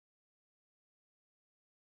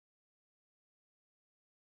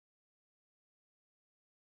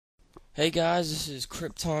Hey guys, this is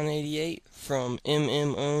Krypton88 from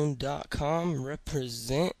MMOwn.com,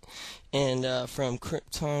 represent, and from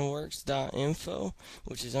KryptonWorks.info,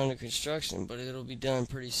 which is under construction, but it'll be done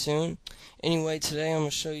pretty soon. Anyway, today I'm going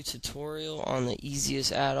to show you a tutorial on the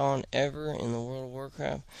easiest add-on ever in the World of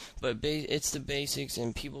Warcraft, but it's the basics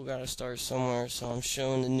and people got to start somewhere, so I'm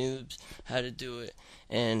showing the noobs how to do it,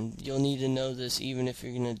 and you'll need to know this even if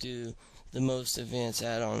you're going to do the most advanced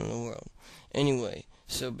add-on in the world. Anyway,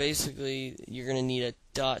 so basically, you're going to need a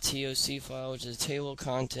 .toc file, which is table of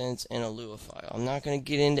contents, and a Lua file. I'm not going to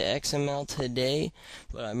get into XML today,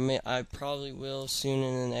 but I probably will soon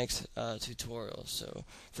in the next tutorial. So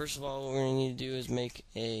first of all, what we're going to need to do is make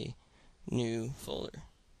a new folder,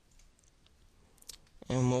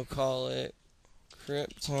 and we'll call it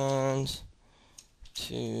Krypton's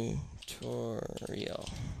Tutorial.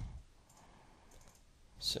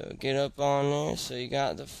 So get up on there, so you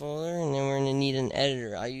got the folder, and then we're going to need an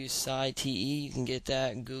editor. I use SciTE, you can get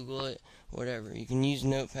that, Google it, whatever. You can use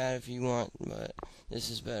Notepad if you want, but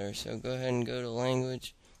this is better. So go ahead and go to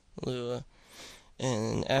language, Lua,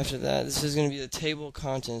 and after that, this is going to be the table of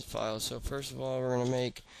contents file. So first of all, we're going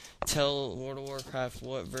to tell World of Warcraft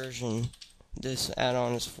what version this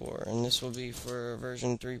add-on is for, and this will be for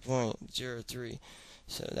version 3.03.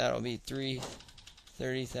 So that'll be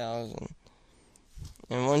 30,000.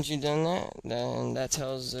 And once you've done that, then that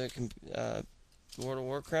tells the World of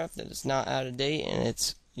Warcraft that it's not out of date and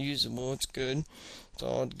it's usable, it's good, it's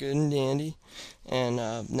all good and dandy. And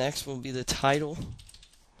next will be the title,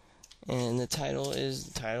 and the title is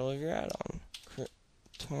the title of your add-on.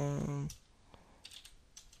 Krypton,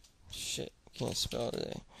 shit, can't spell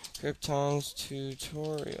today. Krypton's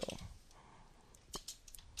Tutorial.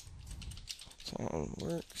 It's on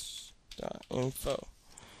works.info.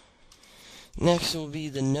 Next will be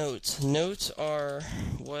the notes. Notes are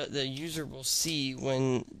what the user will see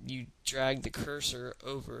when you drag the cursor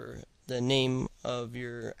over the name of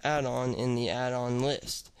your add-on in the add-on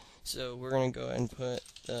list. So we're going to go ahead and put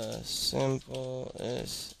the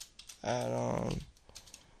simplest add-on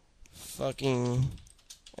fucking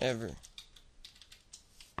ever.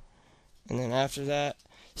 And then after that,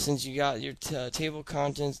 since you got your table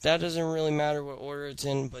contents, that doesn't really matter what order it's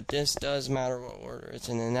in, but this does matter what order it's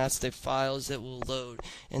in, and that's the files that will load.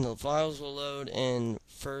 And the files will load in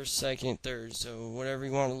first, second, third. So whatever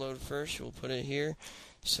you want to load first, you'll put it here.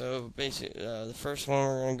 So basically, the first one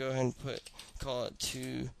we're going to go ahead and call it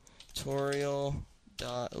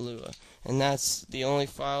tutorial.lua, and that's the only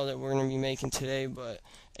file that we're going to be making today. But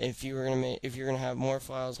if you're gonna have more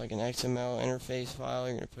files like an XML interface file,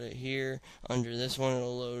 you're gonna put it here under this one.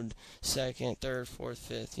 It'll load second, third, fourth,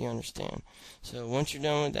 fifth. You understand? So once you're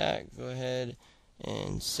done with that, go ahead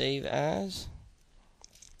and save as.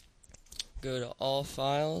 Go to all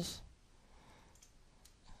files,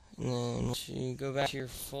 and then once you go back to your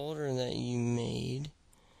folder that you made,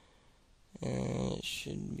 and it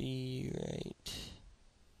should be right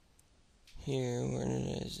here. Where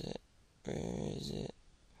is it? Where is it?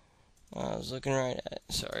 I was looking right at it.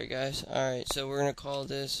 Sorry, guys. Alright, so we're going to call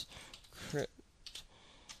this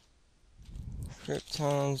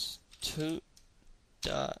Krypton's Toc.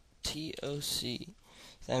 That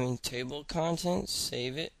means table of contents.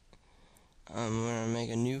 Save it. I'm going to make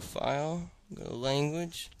a new file. Go to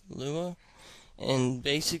language, Lua. And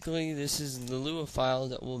basically, this is the Lua file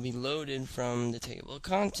that will be loaded from the table of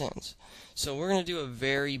contents. So we're going to do a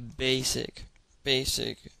very basic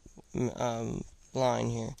line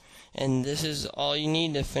here. And this is all you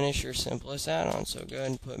need to finish your simplest add-on. So go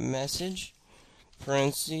ahead and put message,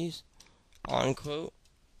 parentheses, unquote,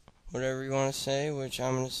 whatever you want to say, which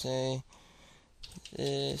I'm going to say,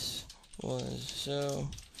 this was so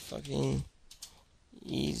fucking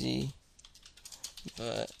easy,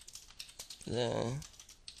 but the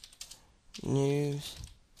news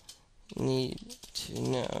need to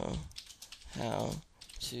know how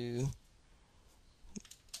to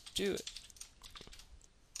do it.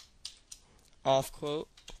 Off quote,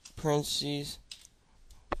 parentheses,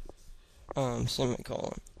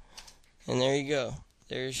 semicolon. And there you go.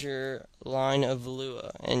 There's your line of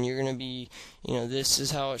Lua. And you're going to be, this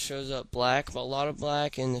is how it shows up, black, but a lot of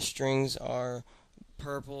black, and the strings are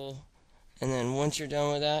purple. And then once you're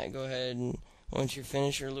done with that, go ahead and, once you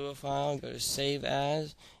finish your Lua file, go to save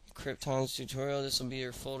as, Krypton's Tutorial. This will be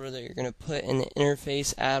your folder that you're going to put in the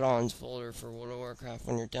interface add-ons folder for World of Warcraft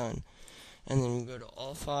when you're done. And then you go to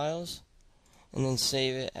all files, and then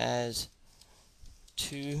save it as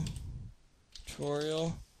tutorial.lua.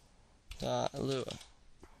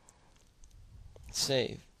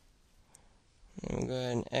 Save. And we'll go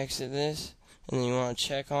ahead and exit this, and then you want to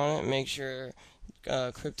check on it, make sure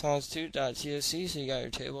kryptons2.toc, so you got your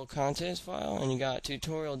table of contents file, and you got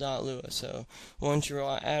tutorial.lua. So once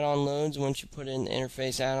your add-on loads, once you put in the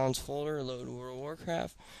interface add-ons folder, load World of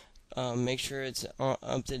Warcraft, make sure it's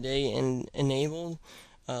up to date and enabled.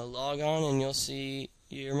 Log on, and you'll see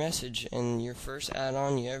your message and your first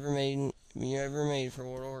add-on you ever made for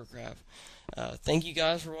World of Warcraft. Thank you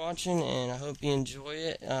guys for watching, and I hope you enjoy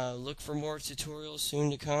it. Look for more tutorials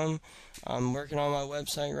soon to come. I'm working on my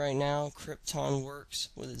website right now, kryptonworks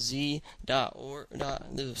with a Z .info,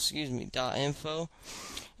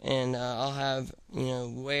 and I'll have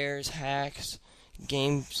wares, hacks,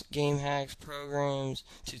 game hacks, programs,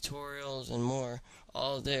 tutorials, and more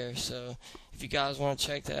all there. So if you guys want to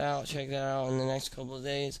check that out in the next couple of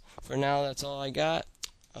days. For now, that's all I got.